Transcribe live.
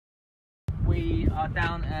are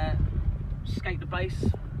down at Skate the Base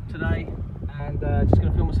today, and just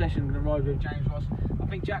going to film a session and ride with James Ross. I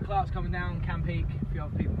think Jack Clark's coming down, Cam Peake, a few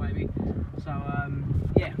other people maybe. So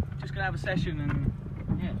yeah, just going to have a session and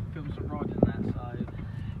yeah, film some riding and that. So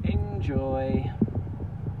enjoy.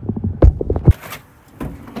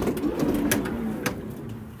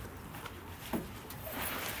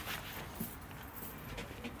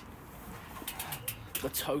 The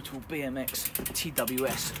total BMX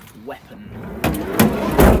TWS weapon.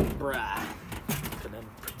 Bruh. Look at them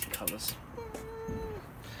pretty colours.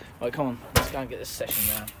 Right, come on, let's go and get this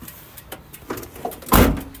session down.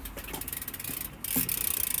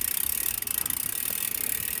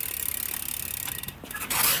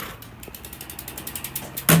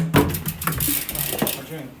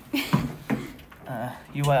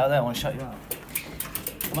 You wait out there, I want to shut you up.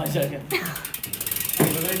 I'm not joking.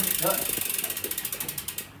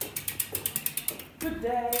 Good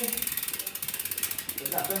day.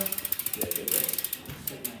 What's happened? Yeah, good.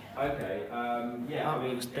 Okay. Yeah. Oh, I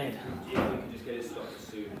mean, it was dead. Yeah, we can just get it stopped as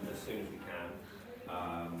soon as we can.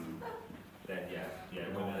 Then yeah,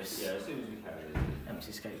 Nice. as soon as we can.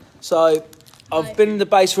 Empty skate. So I've been in the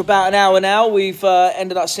base for about an hour now. We've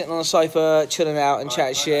ended up sitting on the sofa, chilling out and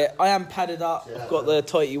chatting shit. I am padded up. I've got the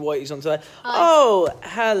tighty whities on today. Hi. Oh,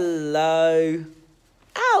 hello.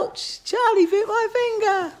 Ouch! Charlie bit my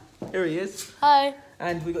finger. Here he is. Hi.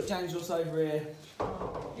 And we've got James Ross over here.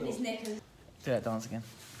 In his knickers. Do that dance again.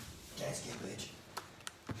 Let's get bitch.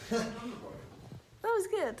 That was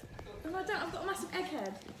good. I've got a massive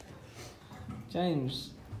egghead.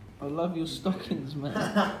 James, I love your stockings, man.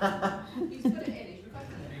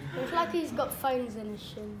 Looks like he's got phones in his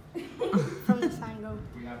shin from this angle.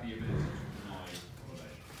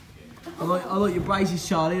 I like your braces,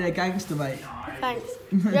 Charlie. They're gangster, mate. Thanks.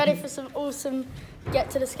 Ready for some awesome get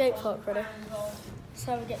to the skate park, ready?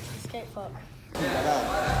 So we get to the skate park.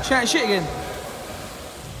 Chat shit again.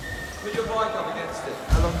 Put your bike up against it.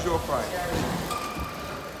 How long's your frame?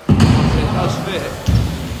 That's fit.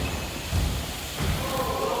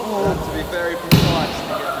 You have to be very precise to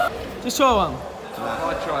get. Just try one. I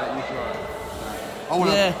try it, you try it. I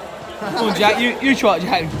wanna... Yeah. Come on, Jack. You try it,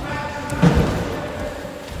 Jack.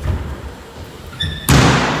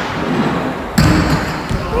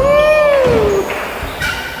 Woo!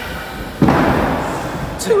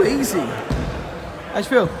 Too easy. How you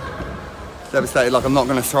feel? Devastated, like I'm not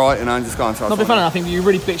going to try it, and I'm just going to try it. Not been funny, I think you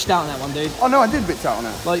really bitched out on that one, dude. Oh no, I did bitch out on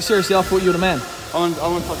it. Like, seriously, I thought you were the man. I want to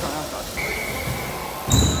try something else.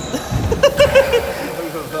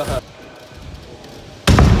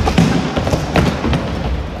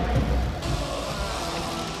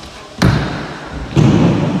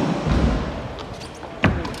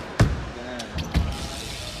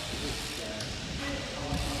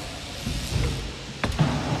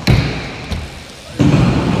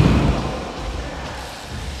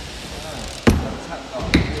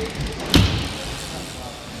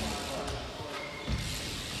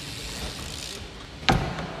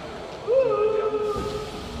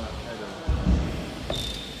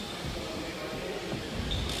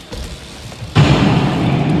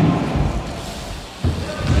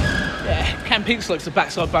 Cam Peake likes the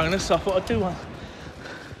backside bonus, so I thought I'd do one.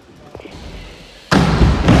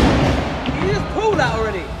 You just pulled that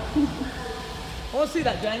already. I want to see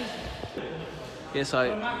that, James. Yeah,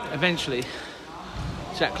 so eventually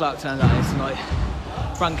Jack Clark turned out here tonight.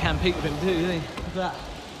 Front Cam Peake with him too, didn't he? Look at that.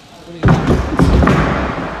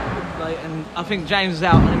 Like, and I think James is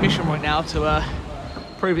out on a mission right now to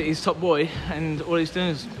prove that he's top boy, and all he's doing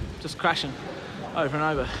is just crashing over and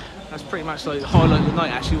over. That's pretty much like the highlight of the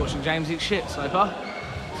night, actually, watching James eat shit so far.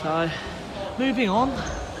 So, moving on.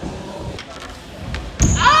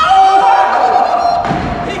 Oh!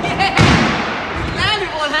 Yeah! Landed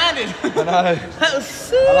one-handed. I know. That was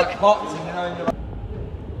sick. I like boxing, you know.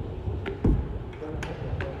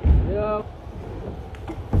 You're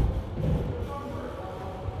like...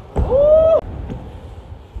 Yeah. Ooh!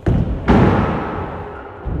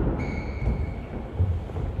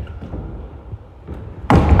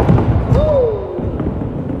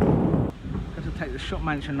 Take the shot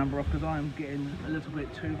mansion number off because I am getting a little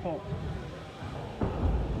bit too hot.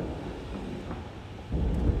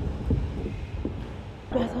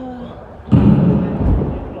 Better.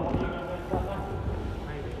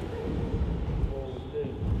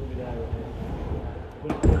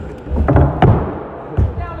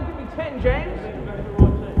 Down and give me 10, James.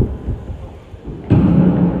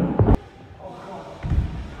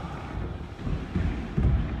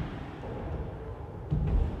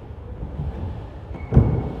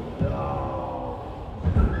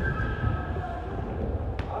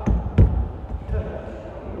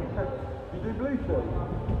 I've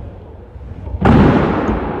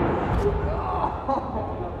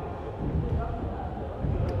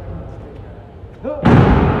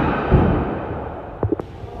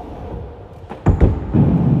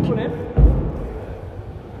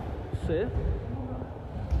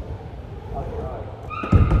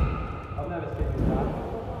never seen that.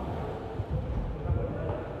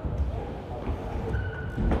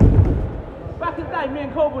 Back in the day, me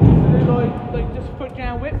and Colburn used to do like just foot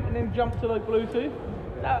down whip and then jump to like Bluetooth.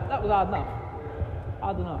 That was hard enough.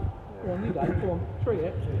 Hard enough. Go on, you go. Go on, treat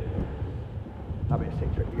it. That'd be a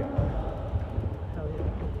sick trick to get. Hell yeah.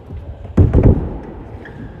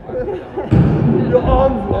 Your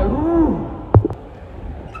arms like, woo!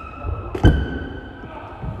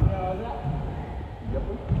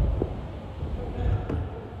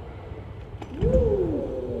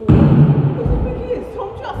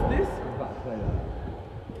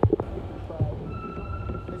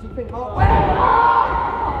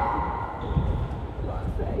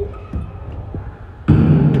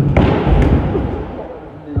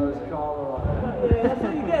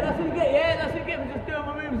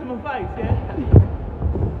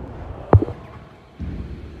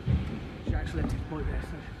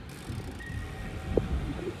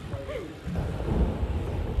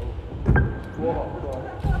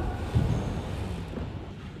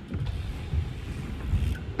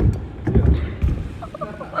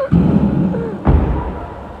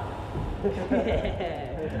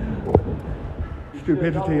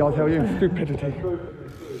 Stupidity, I'll tell you, stupidity.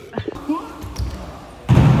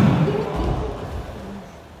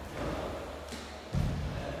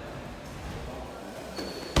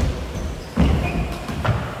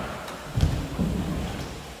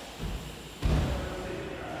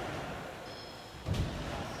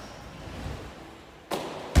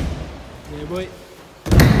 Yeah, boy.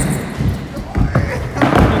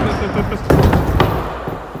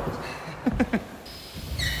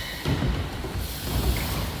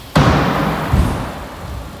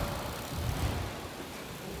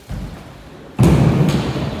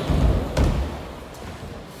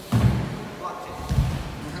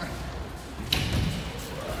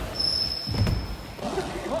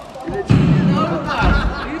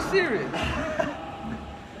 Are you serious?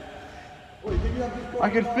 I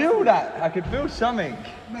could feel that. I could feel something.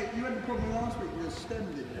 Mate, you had a problem last week with your stem,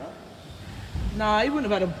 didn't you? Nah, he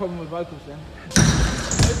wouldn't have had a problem with vocals then.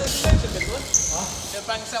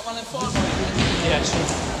 Banks that one in 5. Yeah, sure.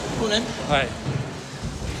 Go on then. Right.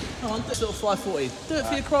 Come on, do a little 540. Do it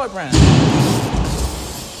for your cry brand.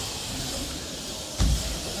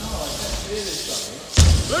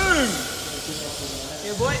 Boom!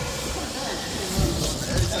 Yeah, boy.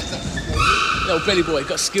 Little Billy boy,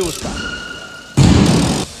 got skills, bro.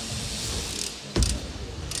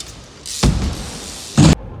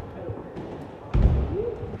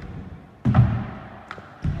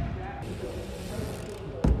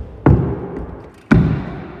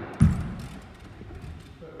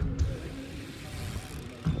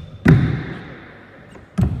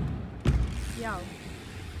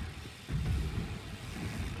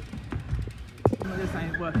 This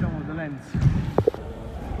ain't working on with the lens.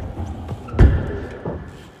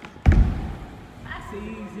 That's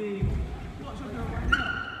easy. Watch your girl right now.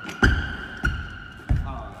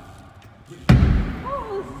 What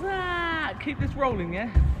was that? Keep this rolling, yeah?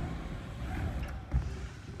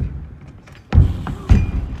 There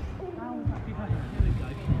we go.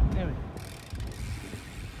 There we go.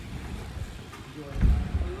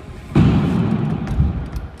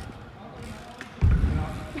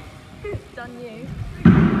 Done you.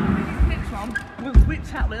 Next one, we'll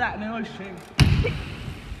switch out like that and then I'll shoot.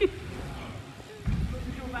 Not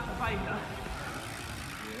too sure about the Vader.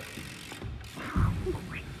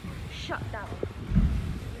 Shut down.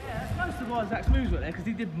 Yeah, that's most of why Zach's moves were there, because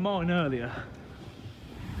he did mine earlier.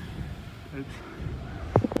 Oops.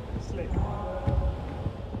 Slick.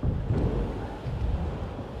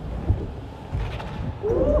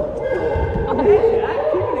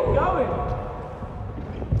 Keeping it going.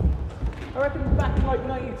 I reckon back in like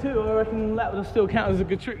 92, I reckon that would have still counted as a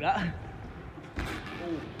good trick, that.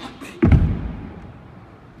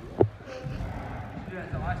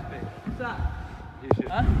 What's that?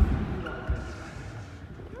 Huh?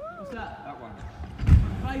 What's that? That one.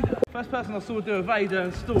 Vader. First person I saw do a Vader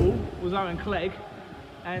and stall was Owen Clegg,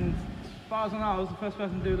 and as far as I know, I was the first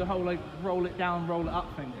person to do the whole like roll it down, roll it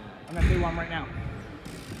up thing. I'm going to do one right now.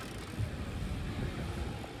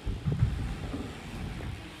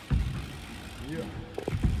 Yeah.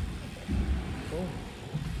 Cool.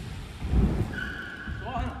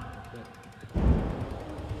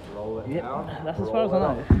 Roll it Yep, down. that's as far as I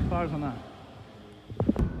know. As far as I know.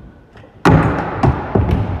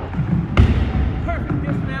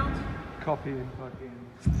 copying fucking.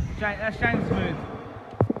 That's James Smooth.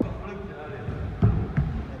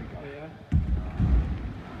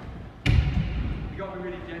 You got to be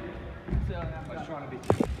really gentle. I was trying to be.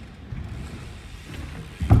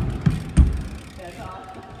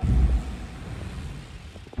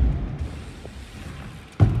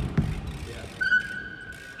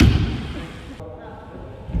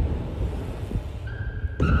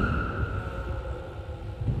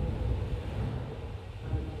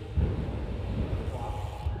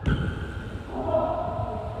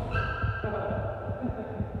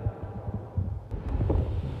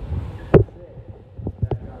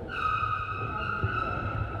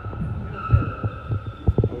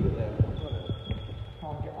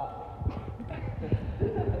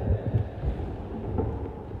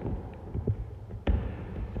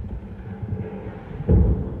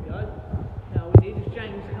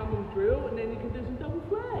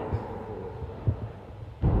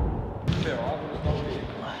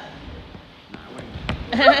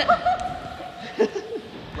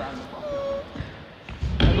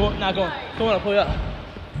 Now go on. Come on, I'll pull you up.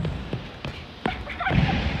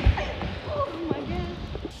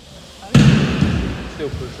 Still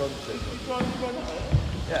push on to it.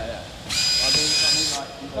 Yeah. I mean like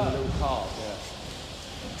you've got a little cart,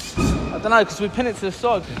 yeah. I don't know, because we pin it to the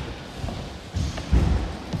side.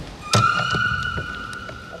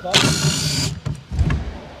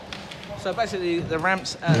 So basically the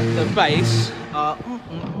ramps at the base are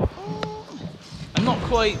not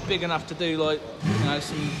quite big enough to do like, you know,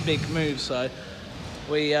 some big moves, so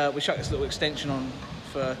we chuck this little extension on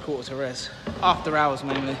for a quarter to res. After hours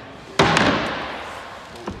mainly.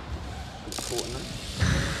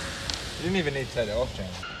 You didn't even need to take it off,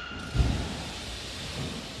 James.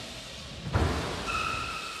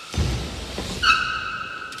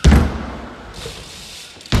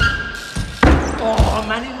 Oh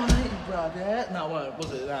man, it wasn't it, brother. No, it wasn't,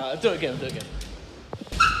 was it? No, do it again, do it again.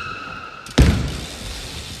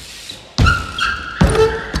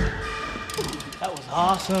 That was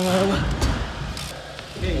awesome.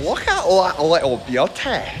 Look at all that little beauty. What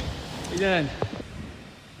are you doing?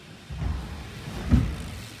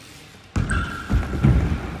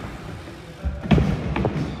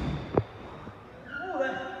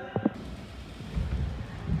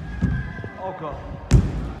 Oh god.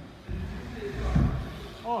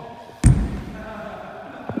 Oh.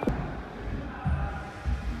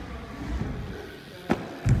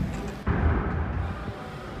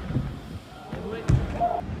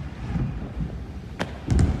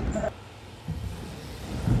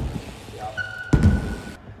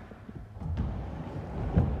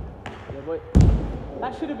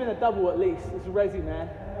 That should have been a double at least. It's a resi, man.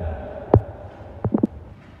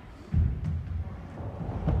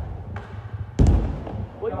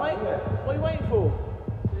 What are you waiting for?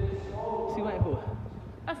 What's he waiting for?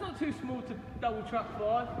 That's not too small to double truck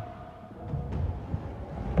 5.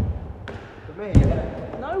 For me,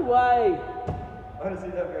 No way. honestly,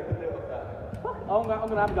 don't think I can do it off that. Oh, I'm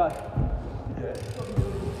gonna have a go. Yeah.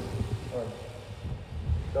 Alright.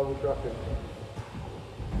 Double trucking.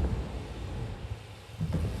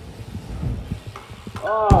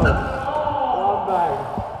 Oh, one bang.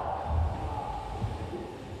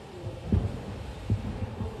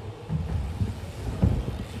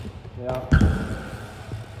 Yeah.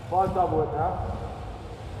 5 double it now.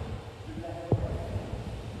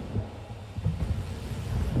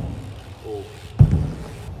 Oh.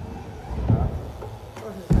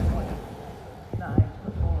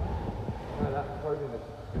 No, that's holding it.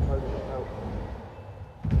 It's holding it out.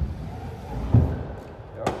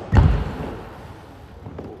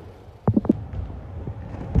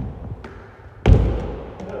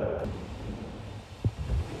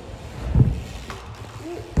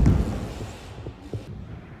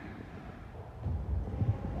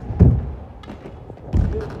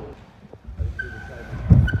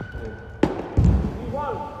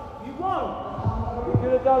 You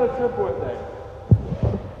could have done a triple it then.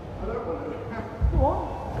 I don't want to. Go on.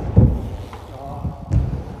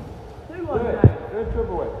 Do it. Do a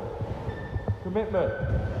triple it. Commitment.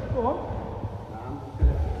 Go on.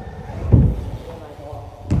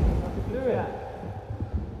 Do it.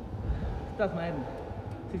 It does my head in.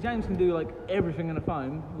 See, James can do like everything in a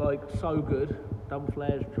foam, like so good. Double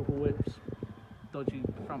flares, triple whips, dodgy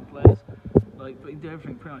front flares. Like, but he can do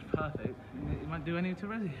everything pretty much perfect. He won't do any to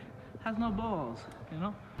resi. Has no balls, you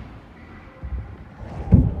know?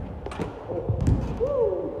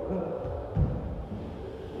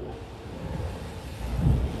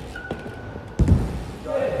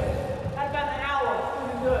 Had about an hour, still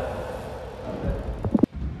didn't do it.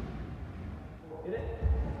 Get it?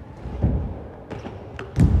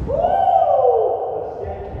 Woo!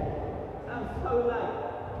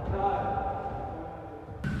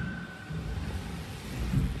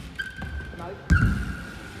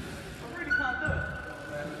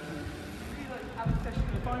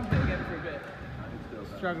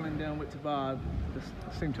 struggling down whip to bar.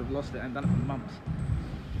 Just seem to have lost it and done it for months.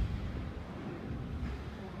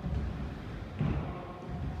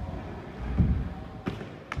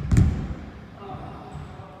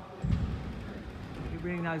 He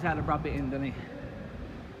really knows how to rub it in, doesn't he?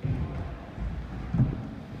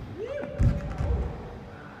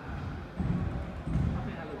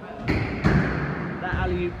 That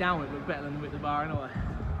alley-oop down it looked better than with the bar anyway.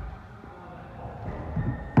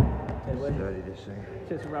 Dirty this thing.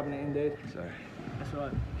 Just rubbing it in, dude. Sorry. That's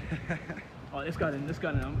right. Alright, let's go then. Let's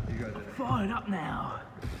go now. You go do it. Fired up now.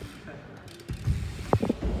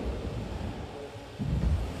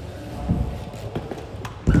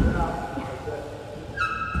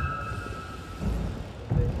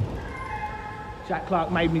 Jack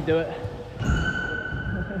Clark made me do it.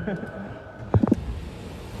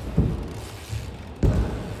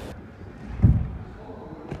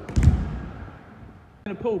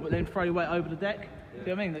 In a pool, but then throw your weight over the deck. Yeah. Do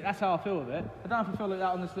you know what I mean? Like, that's how I feel with it. I don't know if I feel like that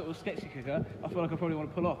on this little sketchy kicker. I feel like I probably want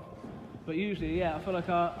to pull off. But usually, yeah, I feel like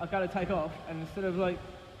I go to take off, and instead of like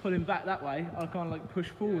pulling back that way, I kind of like push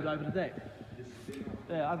forward over the deck.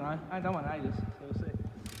 Yeah, I don't know. I ain't done one in ages, so we'll see.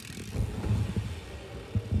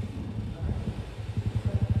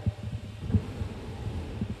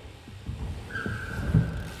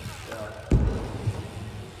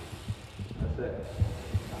 That's it.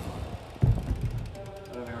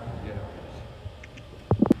 I don't think I can get it.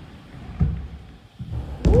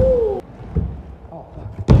 Oh, fuck.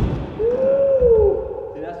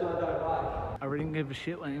 See, that's what I don't like. I really don't give a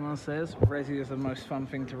shit what anyone says. Resi is the most fun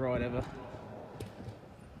thing to ride ever.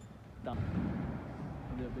 Done.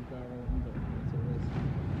 I'll do a big barrel and that's it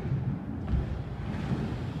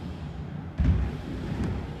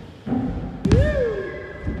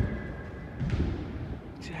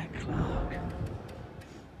is. Jack Clark.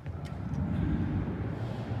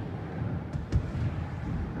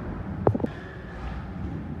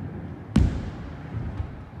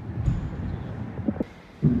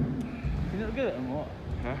 You're not good at them, what?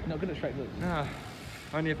 Huh? You're not good at straight loops? Nah.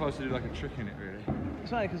 Only if I was to do like a trick in it, really. It's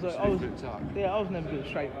funny because like, I was never good at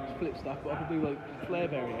straight flip stuff, but I could do like flare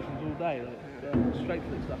variations all day. Like straight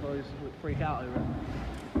flip stuff, I always freak out over it.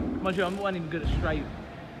 Mind you, I'm not even good at straight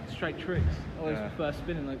tricks. I always prefer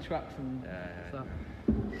spinning like trucks and stuff.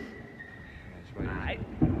 Right.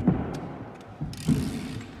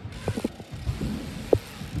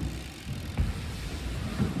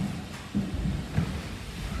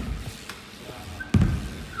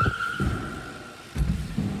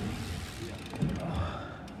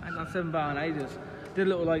 I ain't done 7 bar in ages. Did a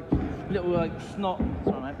little snot,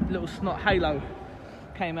 sorry mate, little snot halo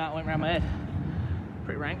came out, went around my head.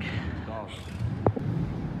 Pretty rank. Gosh.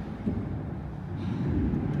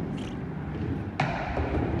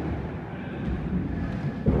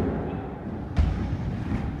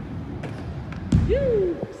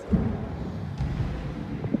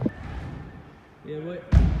 Yeah, boy.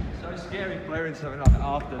 So scary playing something like that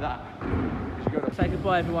after that. You got to Say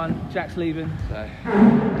goodbye, everyone. Jack's leaving. say.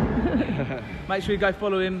 Make sure you go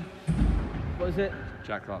follow him. What is it?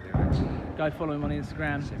 Jack Clark lyrics. Go follow him on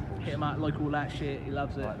Instagram. Simples. Hit him up, like all that shit. He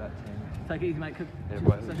loves it. Like that team. Take it easy, mate. Yeah,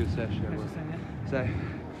 boy, it was a good session. Thanks for saying, yeah. So,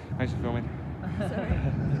 thanks for filming. That's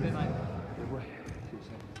good, mate. Yeah, boy. See you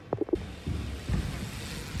soon.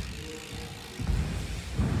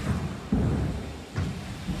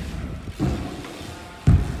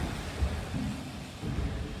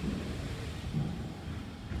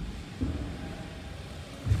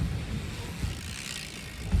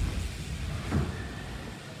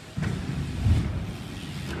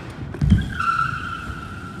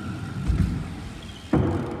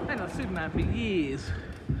 Superman for years.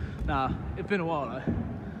 Nah, it's been a while though.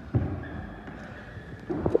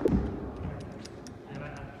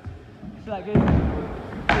 Is that good?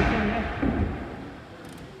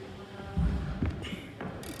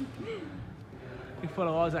 You can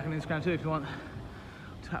follow Isaac on Instagram too if you want.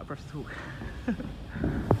 Too out of breath to talk.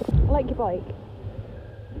 I like your bike.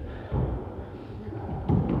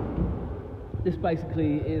 This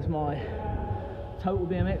basically is my total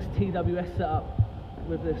BMX TWS setup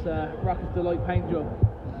with this Ruckus Delight paint job.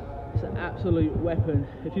 It's an absolute weapon.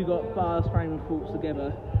 If you've got bars, frame and forks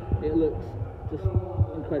together, it looks just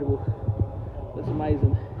incredible. Looks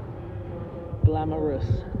amazing.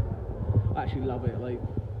 Glamorous. I actually love it. Like,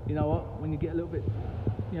 you know what? When you get a little bit,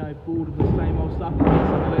 you know, bored of the same old stuff, you get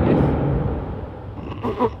something like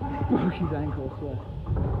this. Broke his ankle, I swear.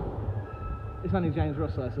 It's only James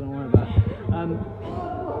Ross though, so don't worry about it.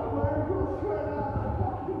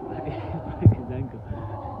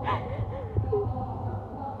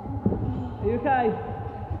 Are you okay?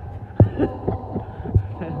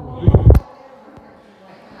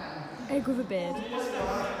 Egg with a beard.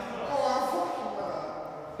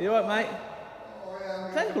 You alright, mate?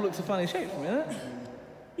 His ankle looks a funny shape for me, doesn't it?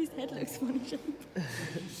 His head looks funny shape.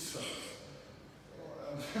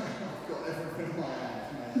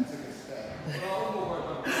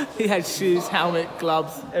 He had shoes, helmet,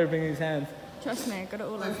 gloves, everything in his hands. Trust me, I got it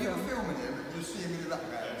all on film. filming him, you'll see him in the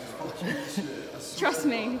background just watching shit.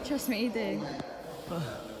 Trust me, you do.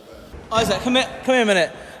 Isaac, come here a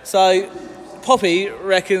minute. So, Poppy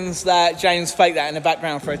reckons that James faked that in the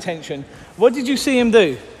background for attention. What did you see him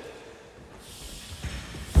do?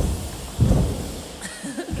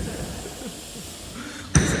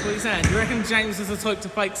 What are you saying? Do you reckon James is the type to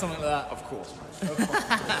fake something like that? Of course, mate. Of course.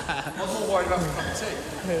 I was more worried about the cup of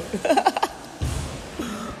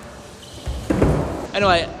tea.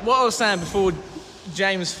 Anyway, what I was saying before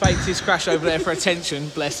James faked his crash over there for attention,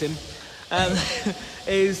 bless him,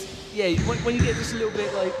 is yeah, when you get just a little bit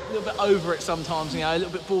over it sometimes, you know, a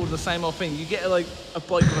little bit bored of the same old thing, you get like a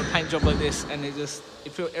bike with a paint job like this, and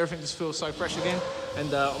everything just feels so fresh again,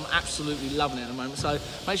 and I'm absolutely loving it at the moment. So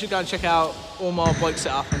make sure you go and check out all my bike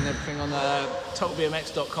setup and everything on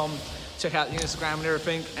totalbmx.com. Check out the Instagram and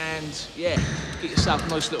everything, and yeah, get yourself a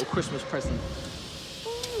nice little Christmas present.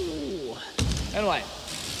 Ooh. Anyway,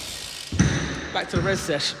 back to the res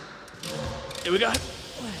sesh. Here we go.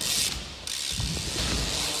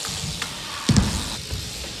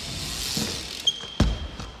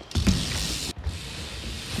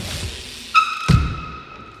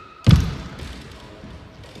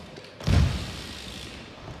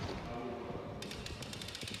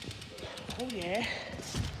 Oh yeah.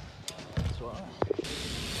 That's right.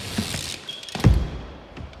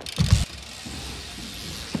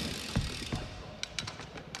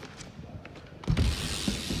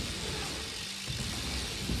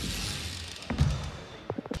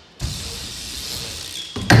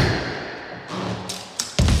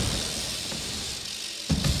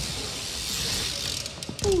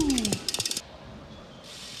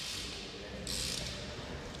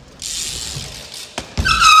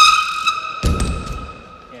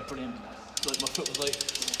 Brilliant. Like my foot was like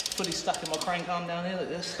fully stuck in my crank arm down here like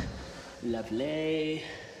this. Lovely.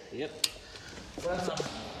 Yep. Well done.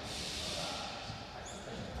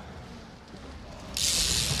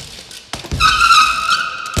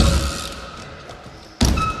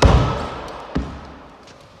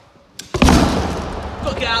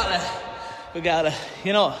 Got to get out there. Got to get out there.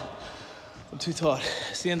 You know what? I'm too tired.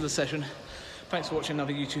 It's the end of the session. Thanks for watching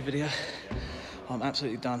another YouTube video. I'm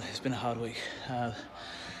absolutely done. It's been a hard week.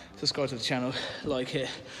 Subscribe to the channel, like it.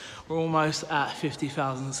 We're almost at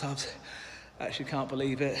 50,000 subs. Actually can't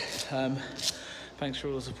believe it. Thanks for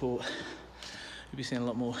all the support. You'll be seeing a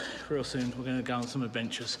lot more real soon. We're going to go on some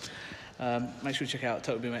adventures. Make sure you check out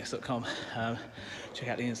totalbmx.com. Check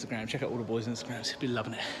out the Instagram. Check out all the boys' Instagrams. You'll be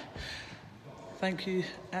loving it. Thank you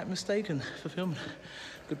at Mistaken for filming.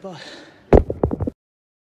 Goodbye.